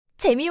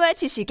재미와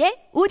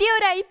지식의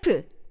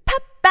오디오라이프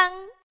팝빵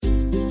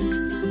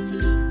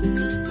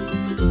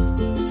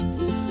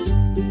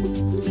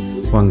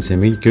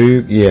왕쌤의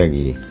교육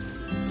이야기.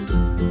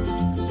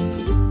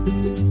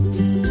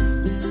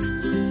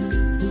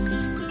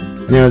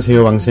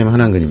 안녕하세요. 왕쌤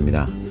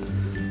한한근입니다.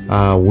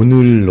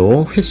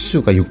 오늘로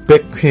횟수가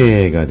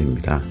 600회가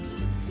됩니다.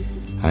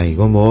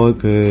 이거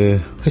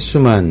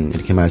횟수만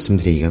이렇게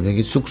말씀드리기가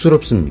되게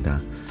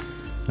쑥스럽습니다.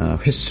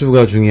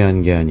 횟수가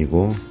중요한 게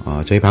아니고,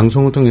 저희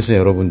방송을 통해서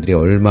여러분들이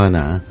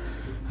얼마나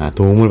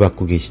도움을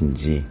받고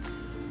계신지,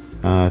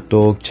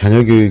 또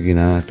자녀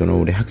교육이나 또는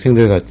우리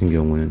학생들 같은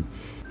경우는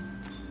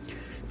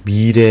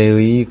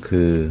미래의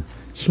그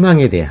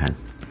희망에 대한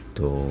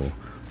또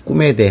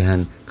꿈에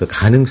대한 그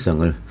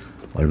가능성을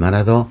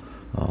얼마나 더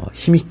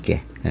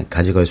힘있게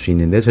가져갈 수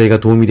있는데 저희가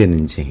도움이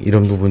됐는지,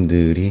 이런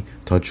부분들이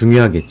더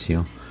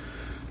중요하겠지요.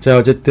 자,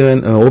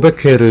 어쨌든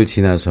 500회를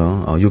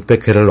지나서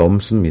 600회를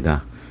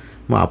넘습니다.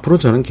 앞으로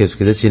저는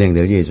계속해서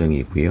진행될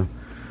예정이고요.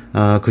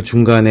 그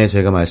중간에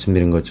제가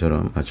말씀드린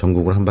것처럼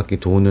전국을 한 바퀴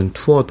도는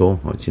투어도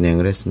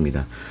진행을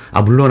했습니다.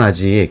 물론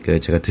아직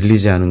제가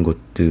들리지 않은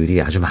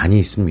곳들이 아주 많이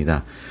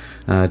있습니다.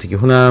 특히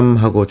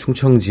호남하고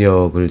충청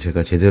지역을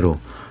제가 제대로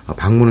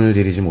방문을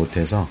드리지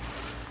못해서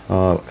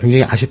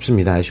굉장히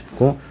아쉽습니다.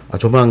 아쉽고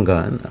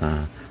조만간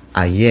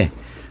아예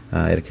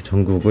이렇게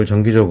전국을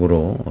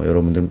정기적으로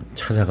여러분들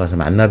찾아가서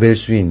만나뵐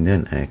수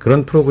있는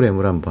그런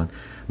프로그램을 한번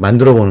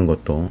만들어 보는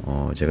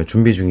것도 제가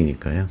준비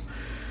중이니까요.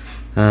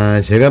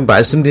 제가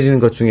말씀드리는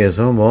것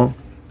중에서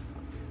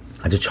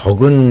아주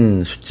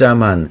적은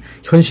숫자만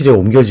현실에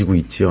옮겨지고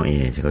있지요.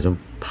 제가 좀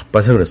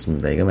바빠서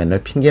그렇습니다. 이거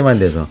맨날 핑계만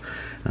대서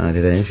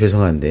대단히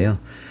죄송한데요.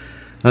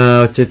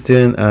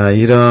 어쨌든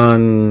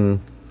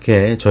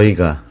이렇게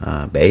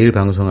저희가 매일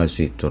방송할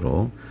수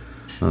있도록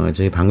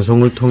저희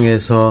방송을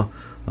통해서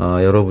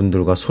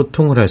여러분들과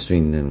소통을 할 수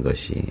있는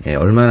것이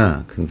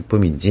얼마나 큰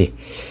기쁨인지,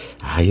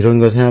 이런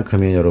거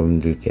생각하면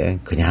여러분들께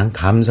그냥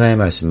감사의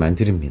말씀만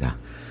드립니다.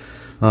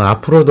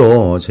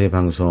 앞으로도 저희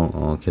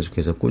방송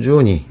계속해서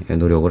꾸준히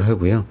노력을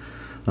하고요.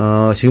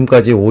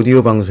 지금까지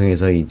오디오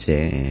방송에서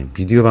이제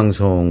비디오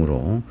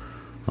방송으로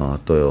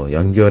또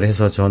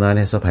연결해서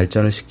전환해서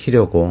발전을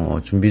시키려고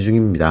준비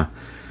중입니다.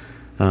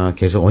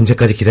 계속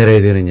언제까지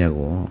기다려야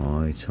되느냐고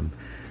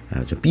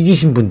좀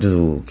삐지신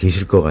분도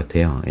계실 것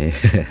같아요.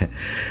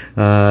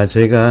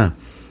 저희가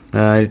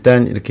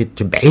일단 이렇게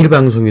좀 매일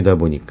방송이다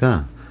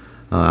보니까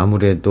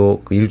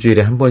아무래도 그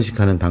일주일에 한 번씩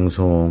하는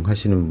방송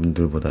하시는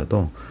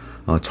분들보다도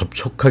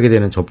접촉하게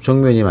되는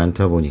접촉면이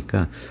많다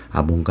보니까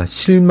뭔가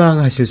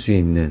실망하실 수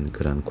있는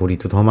그런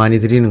고리도 더 많이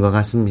드리는 것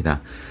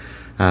같습니다.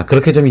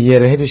 그렇게 좀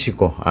이해를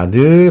해주시고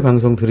늘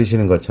방송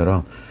들으시는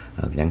것처럼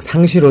그냥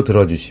상시로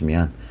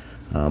들어주시면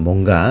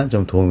뭔가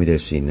좀 도움이 될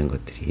수 있는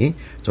것들이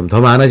좀 더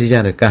많아지지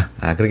않을까,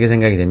 그렇게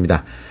생각이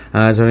됩니다.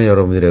 저는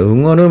여러분들의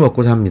응원을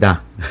먹고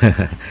삽니다.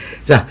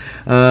 자,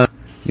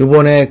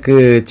 요번에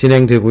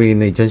진행되고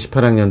있는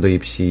 2018학년도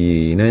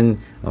입시는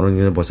어느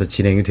정도 벌써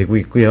진행이 되고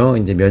있고요.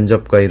 이제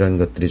면접과 이런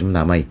것들이 좀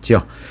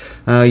남아있죠.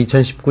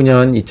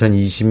 2019년,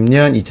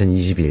 2020년,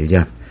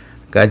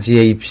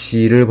 2021년까지의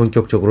입시를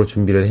본격적으로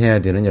준비를 해야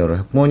되는 여러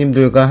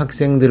학부모님들과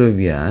학생들을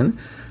위한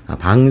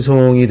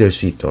방송이 될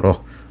수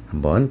있도록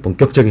한번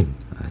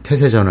본격적인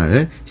태세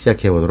전환을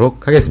시작해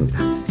보도록 하겠습니다.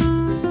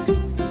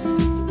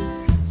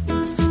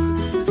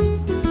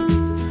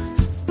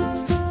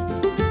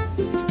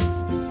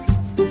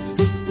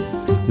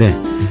 네.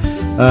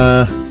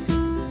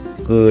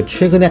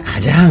 최근에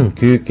가장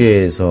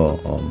교육계에서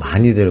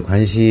많이들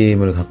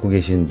관심을 갖고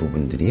계신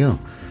부분들이요.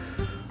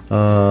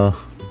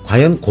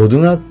 과연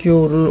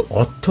고등학교를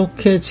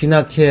어떻게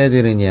진학해야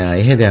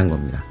되느냐에 대한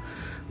겁니다.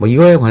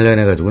 이거에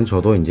관련해가지고는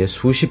저도 이제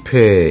수십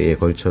회에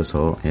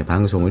걸쳐서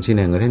방송을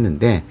진행을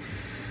했는데,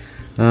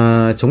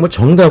 정말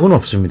정답은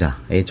없습니다.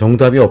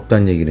 정답이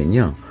없다는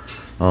얘기는요,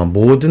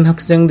 모든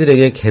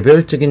학생들에게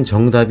개별적인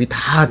정답이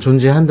다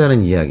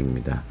존재한다는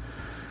이야기입니다.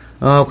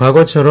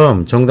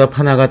 과거처럼 정답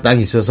하나가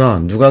딱 있어서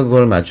누가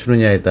그걸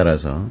맞추느냐에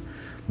따라서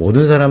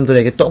모든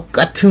사람들에게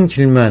똑같은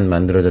길만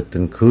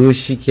만들어졌던 그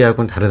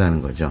시기하고는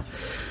다르다는 거죠.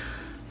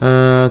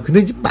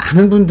 근데 이제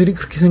많은 분들이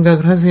그렇게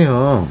생각을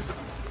하세요.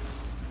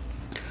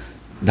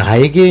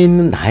 나에게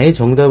있는 나의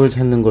정답을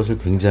찾는 것을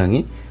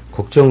굉장히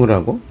걱정을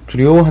하고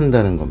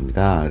두려워한다는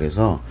겁니다.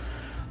 그래서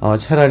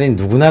차라리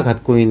누구나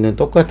갖고 있는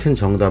똑같은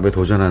정답에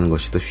도전하는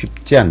것이 더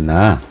쉽지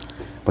않나,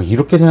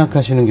 이렇게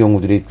생각하시는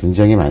경우들이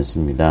굉장히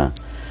많습니다.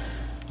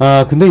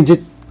 근데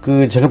이제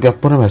제가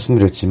몇 번을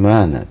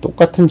말씀드렸지만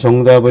똑같은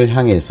정답을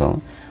향해서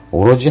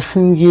오로지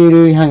한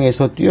길을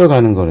향해서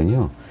뛰어가는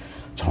거는요,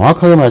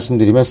 정확하게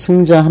말씀드리면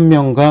승자 한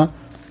명과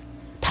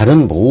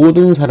다른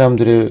모든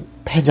사람들의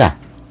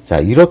패자, 자,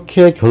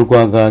 이렇게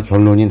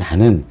결론이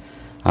나는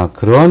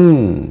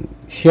그런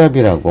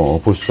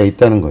시합이라고 볼 수가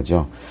있다는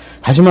거죠.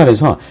 다시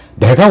말해서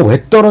내가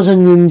왜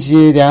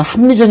떨어졌는지에 대한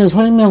합리적인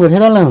설명을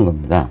해달라는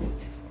겁니다.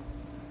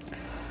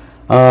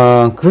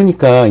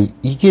 그러니까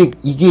이게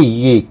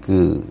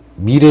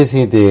미래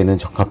세대에는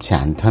적합치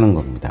않다는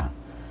겁니다.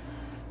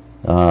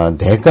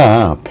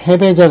 내가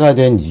패배자가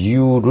된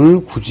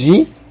이유를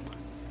굳이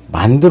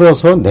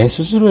만들어서 내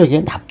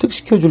스스로에게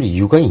납득시켜줄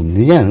이유가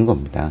있느냐는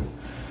겁니다.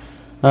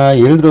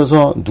 예를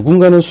들어서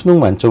누군가는 수능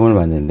만점을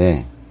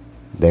받는데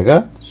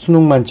내가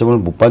수능 만점을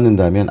못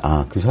받는다면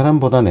그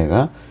사람보다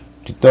내가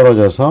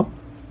뒤떨어져서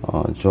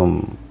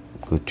좀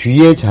그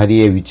뒤에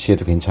자리에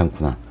위치해도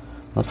괜찮구나.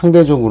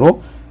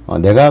 상대적으로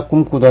내가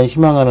꿈꾸던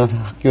희망하는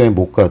학교에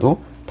못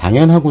가도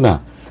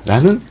당연하구나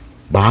라는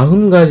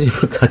마음가짐을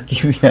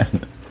갖기 위한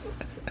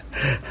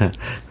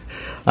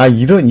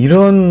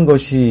이런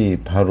것이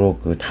바로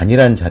그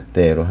단일한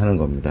잣대로 하는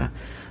겁니다.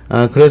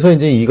 그래서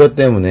이제 이것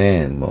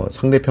때문에 뭐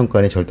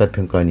상대평가니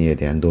절대평가니에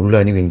대한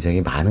논란이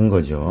굉장히 많은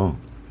거죠.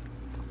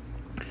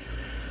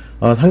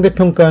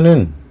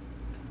 상대평가는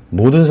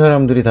모든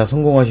사람들이 다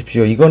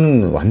성공하십시오.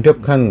 이건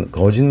완벽한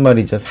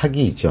거짓말이자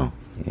사기이죠.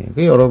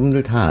 그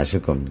여러분들 다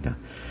아실 겁니다.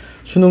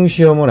 수능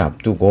시험을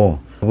앞두고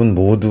여러분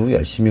모두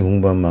열심히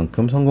공부한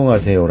만큼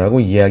성공하세요라고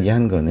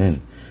이야기한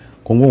거는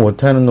공부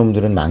못하는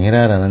놈들은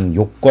망해라라는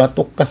욕과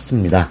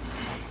똑같습니다.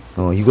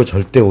 이거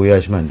절대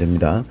오해하시면 안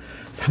됩니다.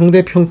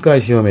 상대평가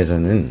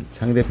시험은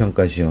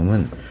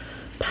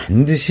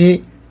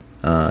반드시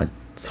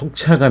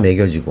석차가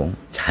매겨지고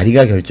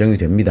자리가 결정이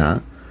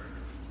됩니다.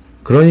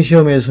 그런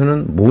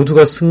시험에서는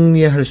모두가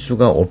승리할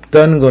수가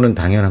없다는 것은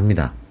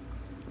당연합니다.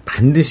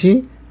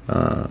 반드시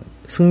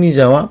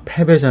승리자와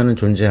패배자는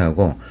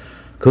존재하고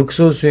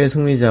극소수의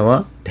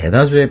승리자와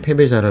대다수의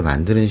패배자를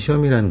만드는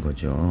시험이라는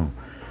거죠.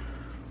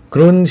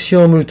 그런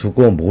시험을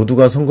두고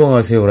모두가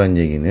성공하세요라는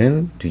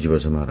얘기는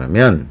뒤집어서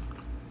말하면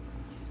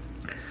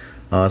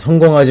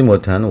성공하지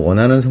못한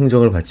원하는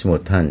성적을 받지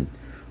못한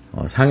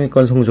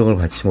상위권 성적을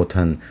받지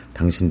못한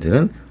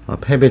당신들은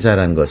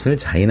패배자라는 것을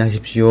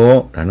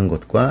자인하십시오라는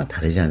것과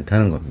다르지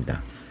않다는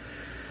겁니다.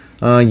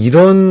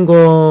 이런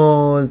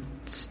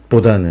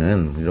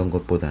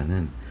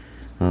것보다는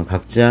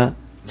각자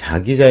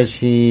자기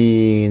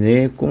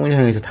자신의 꿈을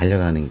향해서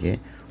달려가는 게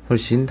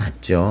훨씬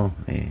낫죠.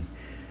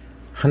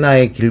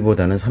 하나의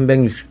길보다는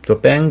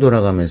 360도 뺑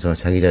돌아가면서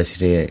자기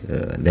자신의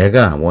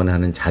내가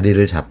원하는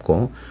자리를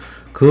잡고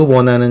그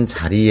원하는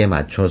자리에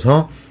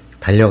맞춰서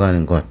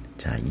달려가는 것.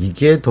 자,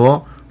 이게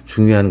더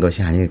중요한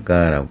것이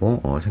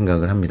아닐까라고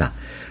생각을 합니다.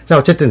 자,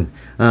 어쨌든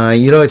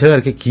제가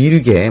이렇게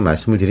길게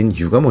말씀을 드린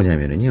이유가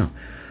뭐냐면은요.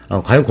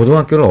 과연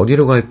고등학교를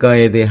어디로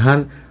갈까에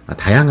대한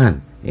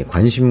다양한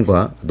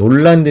관심과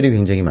논란들이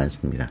굉장히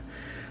많습니다.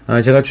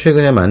 제가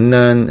최근에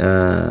만난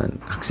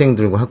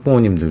학생들과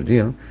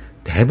학부모님들도요.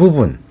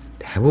 대부분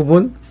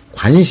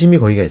관심이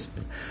거기가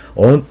있습니다.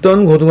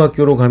 어떤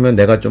고등학교로 가면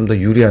내가 좀 더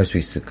유리할 수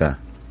있을까?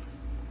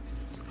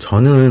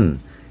 저는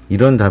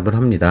이런 답을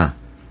합니다.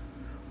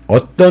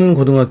 어떤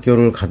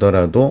고등학교를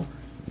가더라도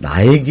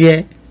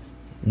나에게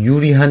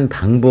유리한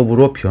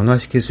방법으로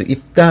변화시킬 수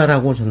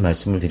있다라고 저는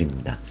말씀을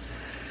드립니다.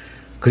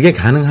 그게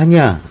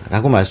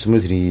가능하냐라고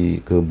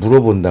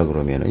물어본다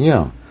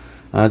그러면은요.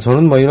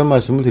 저는 이런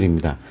말씀을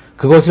드립니다.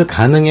 그것을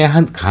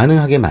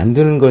가능하게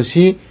만드는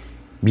것이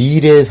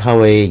미래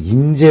사회의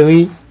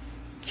인재의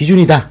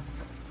기준이다.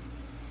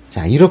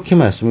 자, 이렇게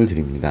말씀을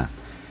드립니다.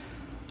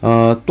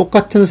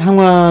 똑같은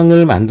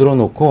상황을 만들어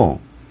놓고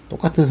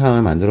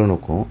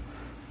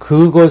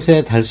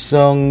그것의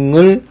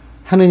달성을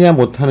하느냐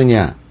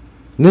못하느냐는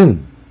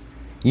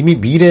이미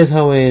미래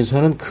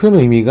사회에서는 큰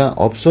의미가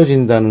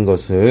없어진다는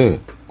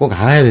것을 꼭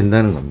알아야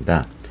된다는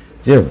겁니다.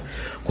 즉,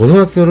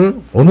 고등학교를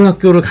어느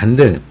학교를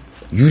간들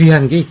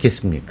유리한 게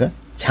있겠습니까?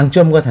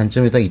 장점과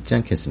단점이 다 있지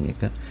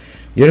않겠습니까?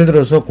 예를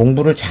들어서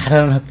공부를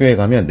잘하는 학교에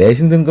가면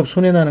내신 등급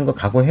손해나는 거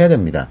각오해야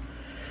됩니다.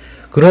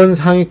 그런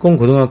상위권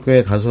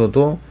고등학교에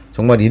가서도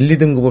정말 1,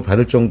 2등급을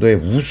받을 정도의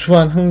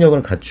우수한 학력을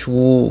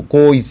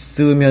갖추고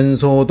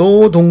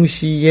있으면서도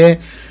동시에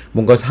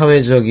뭔가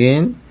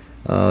사회적인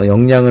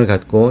역량을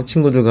갖고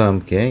친구들과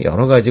함께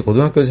여러 가지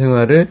고등학교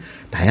생활을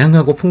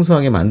다양하고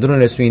풍성하게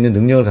만들어낼 수 있는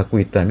능력을 갖고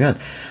있다면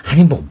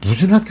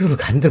무슨 학교를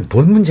간들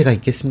뭔 문제가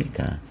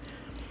있겠습니까?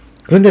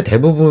 그런데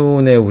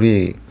대부분의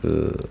우리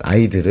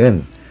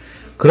아이들은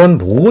그런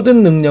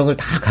모든 능력을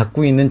다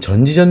갖고 있는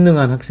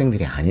전지전능한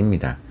학생들이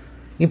아닙니다.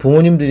 이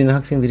부모님들이나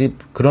학생들이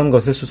그런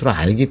것을 스스로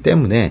알기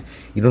때문에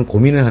이런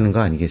고민을 하는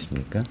거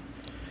아니겠습니까?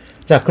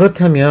 자,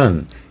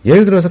 그렇다면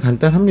예를 들어서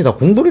간단합니다.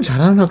 공부를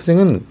잘하는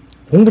학생은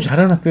공부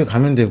잘하는 학교에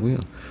가면 되고요.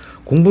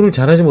 공부를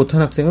잘하지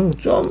못한 학생은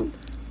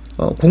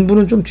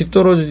공부는 좀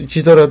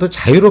뒤떨어지더라도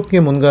자유롭게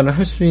뭔가를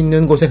할 수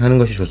있는 곳에 가는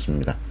것이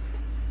좋습니다.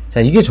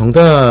 자, 이게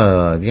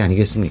정답이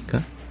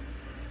아니겠습니까?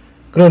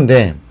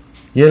 그런데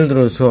예를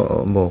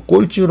들어서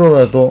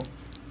꼴찌로라도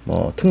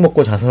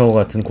특목고 자사고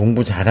같은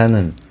공부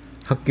잘하는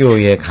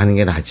학교에 가는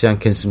게 낫지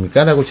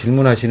않겠습니까? 라고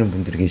질문하시는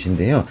분들이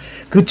계신데요.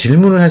 그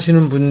질문을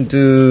하시는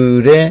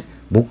분들의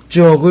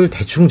목적을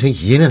대충 제가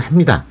이해는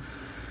합니다.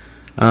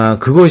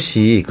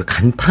 그것이 그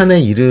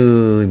간판의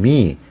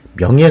이름이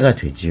명예가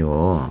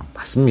되지요.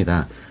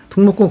 맞습니다.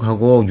 특목고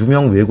가고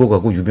유명 외고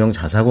가고 유명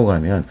자사고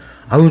가면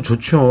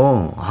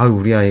좋죠.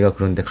 우리 아이가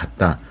그런 데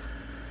갔다.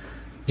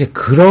 이제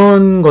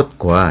그런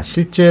것과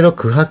실제로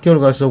그 학교를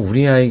가서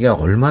우리 아이가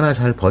얼마나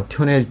잘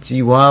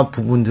버텨낼지와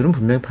부분들은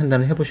분명히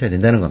판단을 해보셔야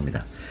된다는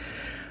겁니다.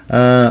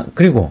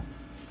 그리고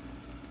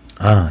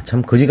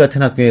참 거지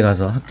같은 학교에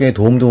가서 학교에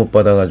도움도 못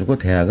받아가지고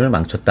대학을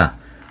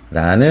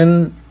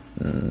망쳤다라는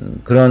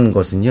그런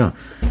것은요,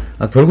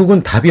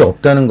 결국은 답이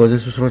없다는 것을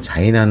스스로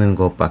자인하는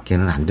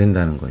것밖에는 안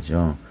된다는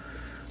거죠.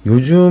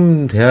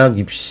 요즘 대학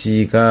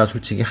입시가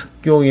솔직히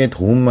학교의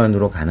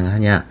도움만으로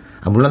가능하냐?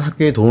 물론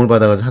학교에 도움을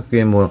받아가지고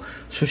학교에 뭐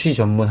수시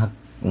전문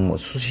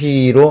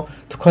수시로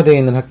특화되어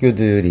있는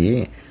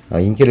학교들이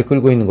인기를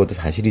끌고 있는 것도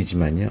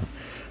사실이지만요.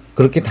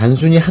 그렇게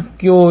단순히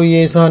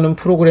학교에서 하는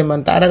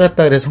프로그램만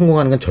따라갔다 그래서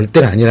성공하는 건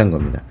절대로 아니란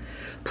겁니다.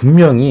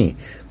 분명히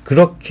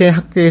그렇게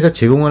학교에서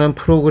제공하는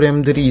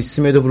프로그램들이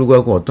있음에도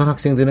불구하고 어떤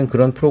학생들은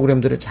그런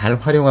프로그램들을 잘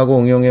활용하고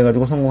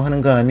응용해가지고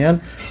성공하는가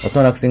하면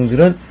어떤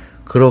학생들은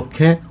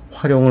그렇게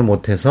활용을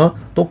못해서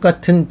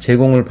똑같은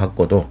제공을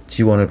받고도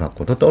지원을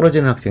받고도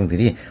떨어지는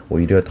학생들이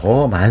오히려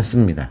더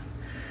많습니다.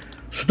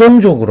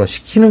 수동적으로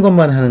시키는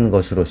것만 하는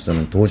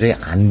것으로서는 도저히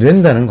안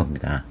된다는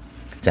겁니다.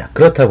 자,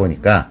 그렇다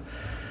보니까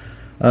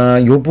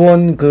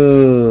요번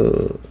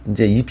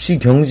이제 입시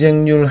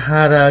경쟁률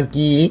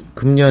하락이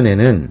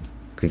금년에는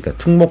그러니까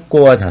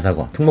특목고와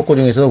자사고, 특목고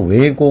중에서도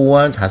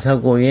외고와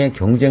자사고의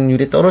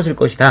경쟁률이 떨어질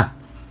것이다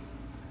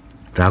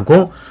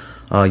라고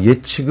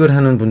예측을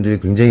하는 분들이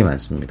굉장히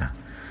많습니다.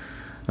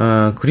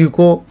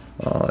 그리고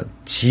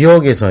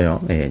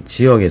지역에서요,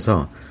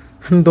 지역에서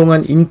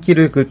한동안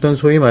인기를 끌던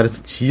소위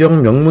말해서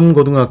지역 명문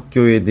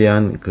고등학교에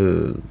대한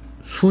그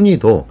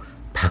순위도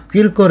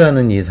바뀔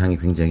거라는 예상이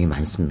굉장히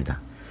많습니다.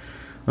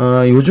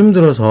 요즘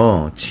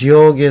들어서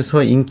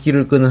지역에서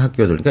인기를 끄는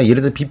학교들, 그러니까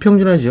예를 들어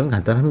비평준화 지역은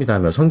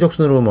간단합니다.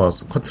 성적순으로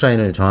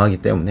커트라인을 정하기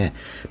때문에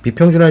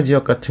비평준화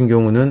지역 같은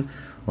경우는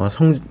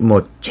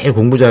제일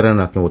공부 잘하는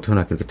학교,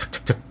 못하는 학교 이렇게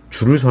착착착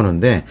줄을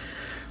서는데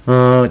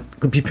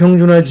그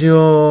비평준화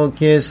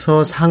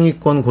지역에서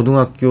상위권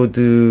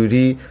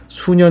고등학교들이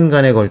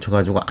수년간에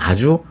걸쳐가지고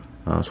아주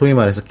소위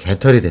말해서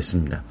개털이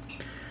됐습니다.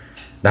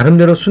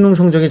 나름대로 수능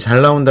성적이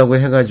잘 나온다고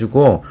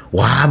해가지고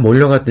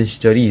몰려갔던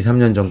시절이 2,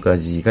 3년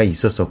전까지가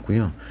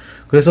있었었고요.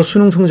 그래서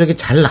수능 성적이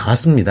잘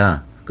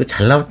나왔습니다. 그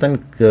잘 나왔다는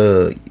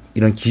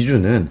이런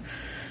기준은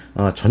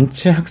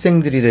전체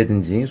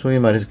학생들이라든지 소위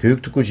말해서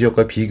교육특구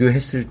지역과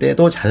비교했을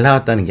때도 잘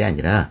나왔다는 게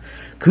아니라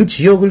그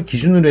지역을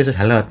기준으로 해서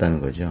잘 나왔다는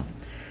거죠.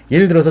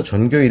 예를 들어서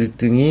전교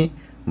 1등이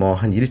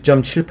한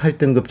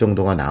 1.78등급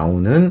정도가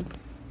나오는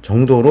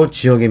정도로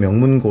지역의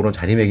명문고로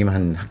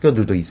자리매김한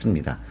학교들도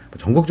있습니다.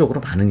 전국적으로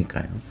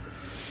많으니까요.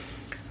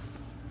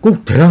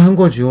 꼭 대단한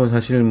거죠.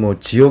 사실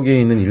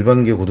지역에 있는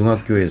일반계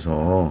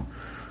고등학교에서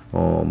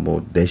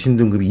내신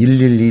등급이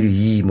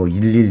 1112,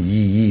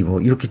 1122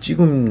 이렇게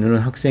찍는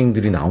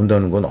학생들이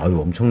나온다는 건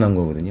엄청난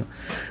거거든요.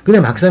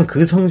 근데 막상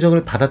그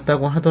성적을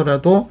받았다고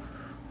하더라도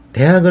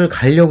대학을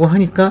가려고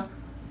하니까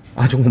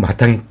정말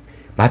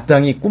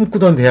마땅히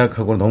꿈꾸던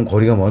대학하고 너무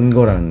거리가 먼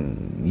거라는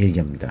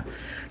얘기합니다.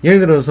 예를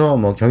들어서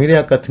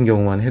경희대학 같은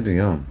경우만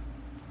해도요.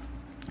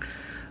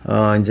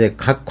 이제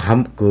각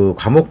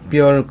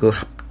과목별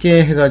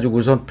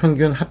합계해가지고서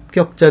평균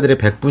합격자들의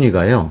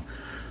 100분위가요.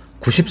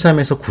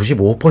 93에서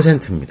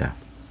 95%입니다.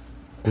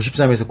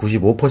 93에서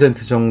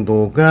 95%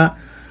 정도가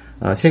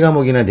세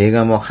과목이나 네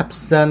과목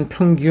합산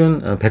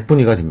평균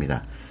 100분위가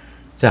됩니다.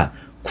 자,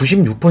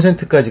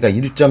 96%까지가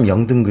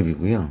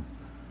 1.0등급이고요.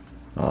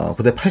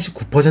 그다음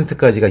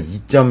 89%까지가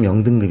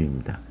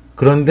 2.0등급입니다.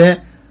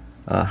 그런데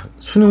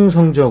수능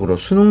성적으로,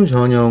 수능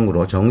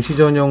전형으로, 정시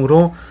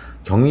전형으로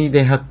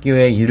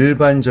경희대학교의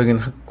일반적인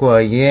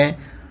학과의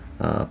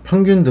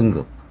평균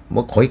등급,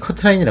 거의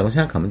커트라인이라고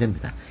생각하면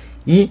됩니다.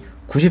 이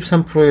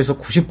 93%에서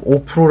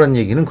 95%란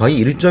얘기는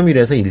거의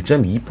 1.1에서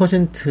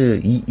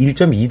 1.2%,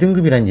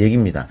 1.2등급이란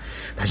얘기입니다.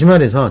 다시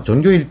말해서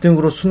전교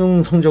 1등으로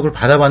수능 성적을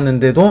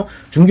받아봤는데도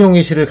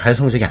중경외시를 갈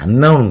성적이 안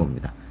나오는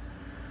겁니다.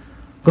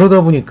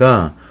 그러다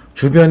보니까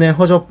주변에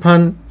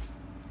허접한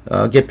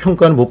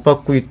평가를 못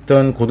받고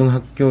있던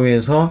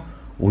고등학교에서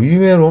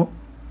의외로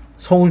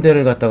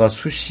서울대를 갔다가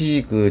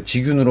수시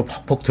직윤으로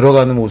퍽퍽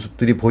들어가는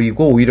모습들이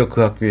보이고, 오히려 그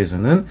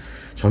학교에서는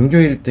전교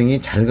 1등이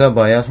잘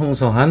가봐야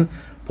성서한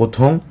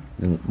보통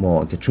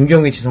이렇게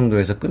중경외시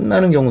정도에서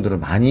끝나는 경우들을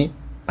많이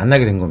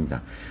만나게 된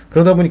겁니다.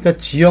 그러다 보니까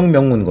지역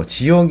명문고,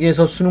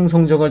 지역에서 수능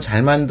성적을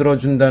잘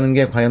만들어준다는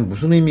게 과연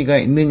무슨 의미가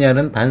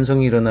있느냐는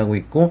반성이 일어나고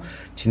있고,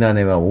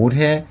 지난해와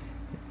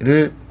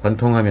올해를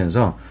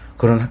관통하면서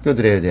그런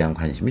학교들에 대한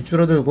관심이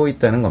줄어들고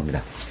있다는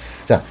겁니다.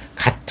 자,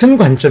 같은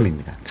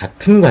관점입니다.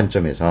 같은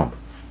관점에서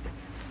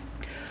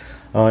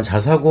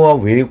자사고와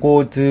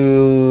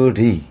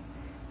외고들이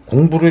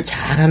공부를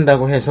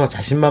잘한다고 해서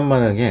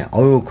자신만만하게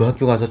그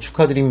학교 가서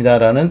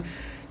축하드립니다라는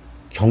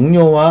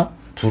격려와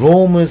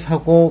부러움을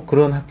사고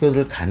그런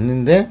학교들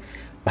갔는데,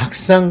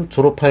 막상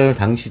졸업할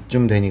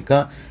당시쯤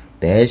되니까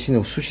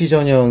내신 수시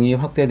전형이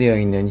확대되어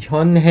있는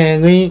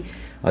현행의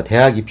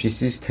대학 입시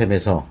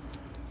시스템에서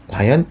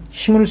과연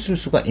힘을 쓸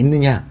수가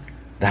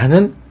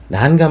있느냐라는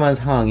난감한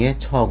상황에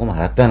처하고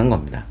말았다는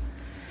겁니다.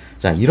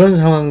 자, 이런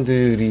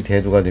상황들이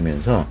대두가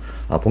되면서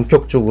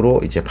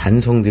본격적으로 이제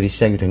반성들이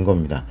시작이 된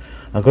겁니다.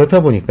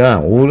 그렇다 보니까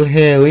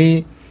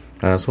올해의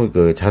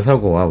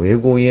자사고와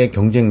외고의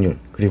경쟁률,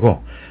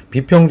 그리고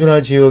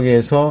비평준화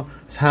지역에서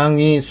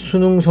상위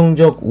수능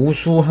성적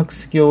우수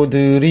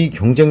학교들이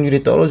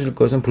경쟁률이 떨어질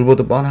것은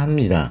불보듯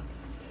뻔합니다.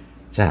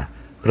 자,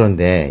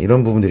 그런데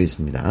이런 부분들이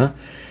있습니다.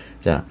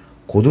 자,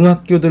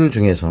 고등학교들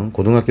중에서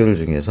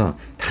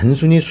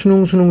단순히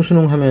수능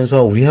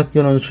하면서 우리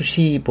학교는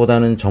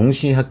수시보다는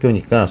정시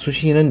학교니까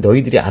수시는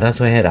너희들이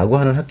알아서 해라고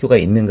하는 학교가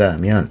있는가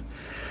하면,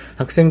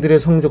 학생들의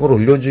성적을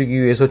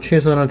올려주기 위해서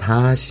최선을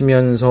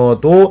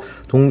다하시면서도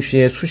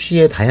동시에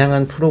수시의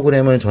다양한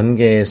프로그램을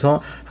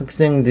전개해서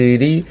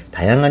학생들이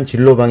다양한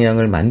진로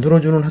방향을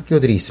만들어주는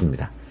학교들이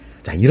있습니다.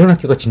 자, 이런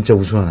학교가 진짜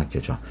우수한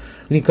학교죠.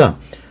 그러니까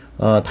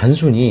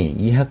단순히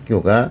이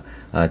학교가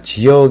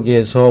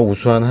지역에서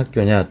우수한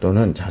학교냐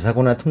또는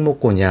자사고나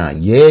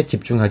특목고냐에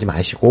집중하지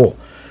마시고,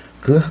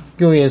 그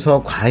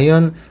학교에서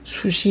과연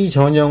수시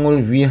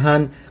전형을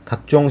위한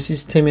각종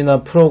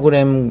시스템이나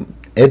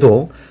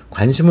프로그램에도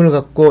관심을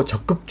갖고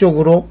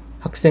적극적으로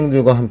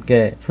학생들과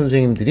함께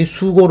선생님들이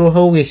수고를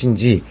하고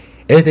계신지에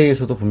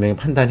대해서도 분명히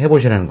판단해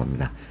보시라는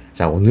겁니다.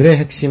 자, 오늘의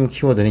핵심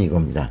키워드는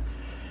이겁니다.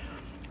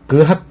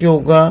 그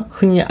학교가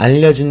흔히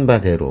알려진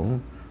바대로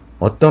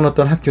어떤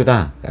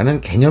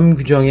학교다라는 개념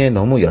규정에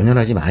너무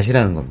연연하지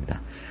마시라는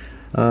겁니다.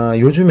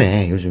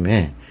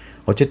 요즘에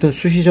어쨌든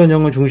수시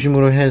전형을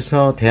중심으로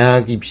해서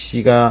대학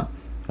입시의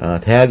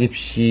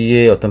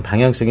어떤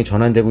방향성이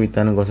전환되고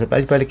있다는 것을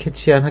빨리빨리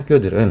캐치한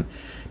학교들은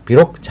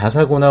비록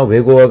자사고나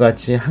외고와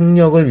같이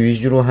학력을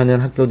위주로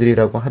하는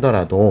학교들이라고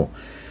하더라도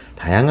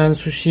다양한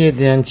수시에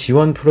대한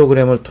지원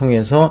프로그램을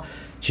통해서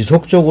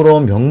지속적으로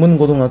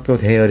명문고등학교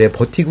대열에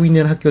버티고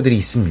있는 학교들이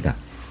있습니다.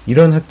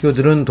 이런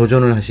학교들은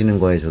도전을 하시는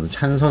거에 저도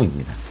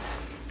찬성입니다.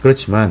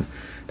 그렇지만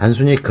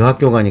단순히 그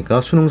학교 가니까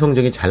수능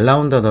성적이 잘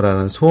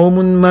나온다더라는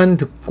소문만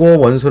듣고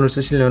원서를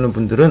쓰시려는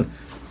분들은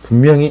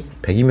분명히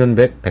 100이면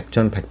 100,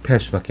 100전 100패할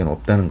수밖에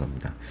없다는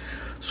겁니다.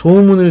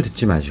 소문을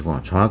듣지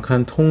마시고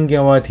정확한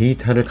통계와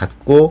데이터를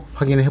갖고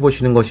확인해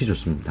보시는 것이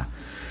좋습니다.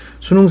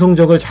 수능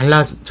성적이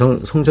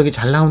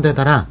잘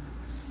나온다더라.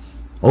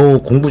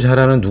 공부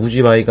잘하는 누구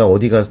집 아이가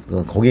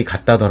거기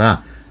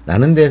갔다더라.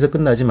 라는 데에서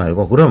끝나지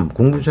말고, 그럼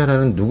공부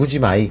잘하는 누구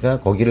집 아이가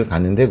거기를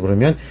갔는데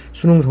그러면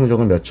수능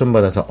성적을 몇 점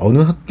받아서 어느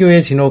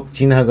학교에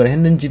진학을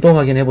했는지도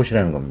확인해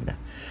보시라는 겁니다.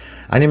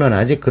 아니면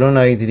아직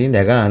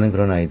내가 아는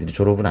그런 아이들이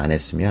졸업을 안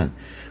했으면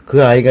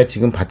그 아이가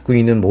지금 받고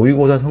있는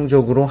모의고사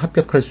성적으로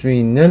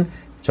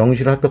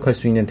정시로 합격할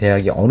수 있는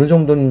대학이 어느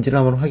정도인지를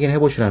한번 확인해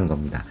보시라는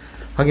겁니다.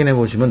 확인해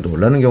보시면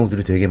놀라는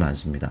경우들이 되게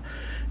많습니다.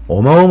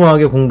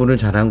 어마어마하게 공부를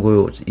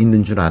잘하고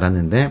있는 줄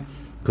알았는데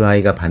그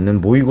아이가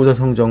받는 모의고사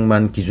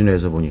성적만 기준으로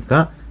해서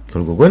보니까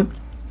결국은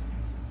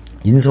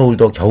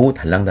인서울도 겨우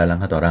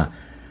달랑달랑 하더라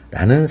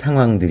라는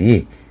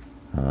상황들이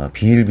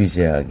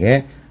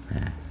비일비재하게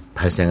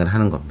발생을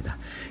하는 겁니다.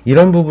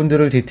 이런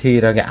부분들을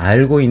디테일하게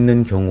알고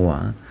있는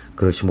경우와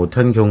그렇지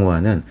못한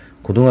경우와는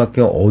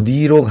고등학교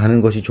어디로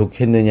가는 것이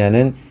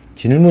좋겠느냐는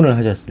질문을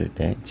가졌을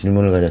때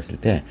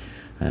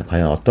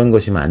과연 어떤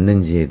것이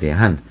맞는지에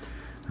대한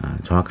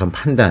정확한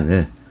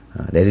판단을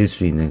내릴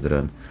수 있는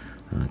그런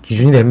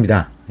기준이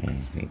됩니다.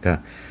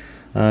 그러니까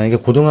이게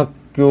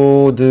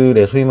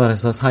고등학교들의 소위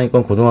말해서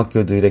상위권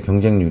고등학교들의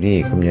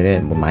경쟁률이 금년에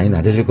많이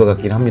낮아질 것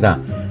같긴 합니다.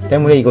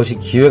 때문에 이것이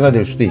기회가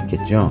될 수도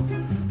있겠죠.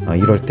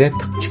 이럴 때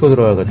탁 치고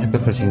들어가서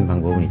합격할 수 있는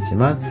방법은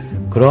있지만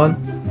그런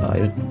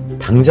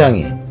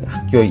당장의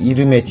학교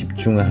이름에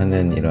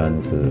집중하는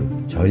이런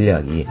그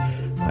전략이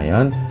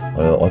과연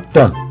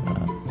어떤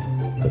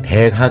그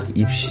대학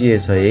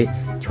입시에서의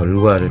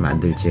결과를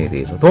만들지에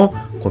대해서도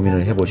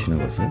고민을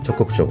해보시는 것을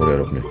적극적으로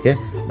여러분들께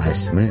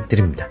말씀을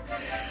드립니다.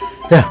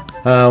 자,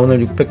 오늘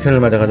 600회를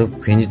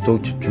맞아가지고 괜히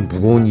또 좀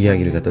무거운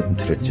이야기를 갖다 좀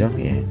드렸죠.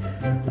 예.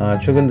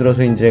 최근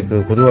들어서 이제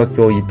그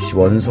고등학교 입시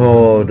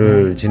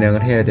원서를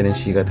진행을 해야 되는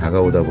시기가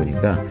다가오다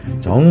보니까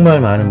정말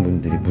많은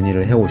분들이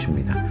문의를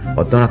해오십니다.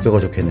 어떤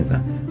학교가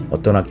좋겠는가?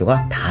 어떤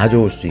학교가 다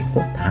좋을 수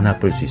있고 다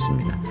나쁠 수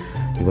있습니다.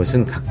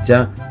 이것은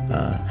각자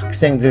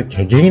학생들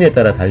개개인에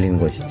따라 달리는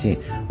것이지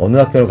어느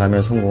학교를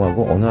가면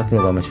성공하고 어느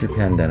학교를 가면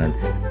실패한다는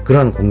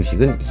그런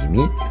공식은 이미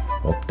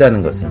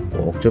없다는 것을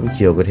꼭 좀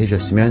기억을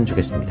해주셨으면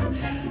좋겠습니다.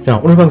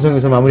 자, 오늘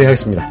방송에서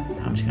마무리하겠습니다.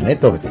 다음 시간에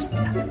또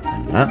뵙겠습니다.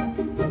 감사합니다.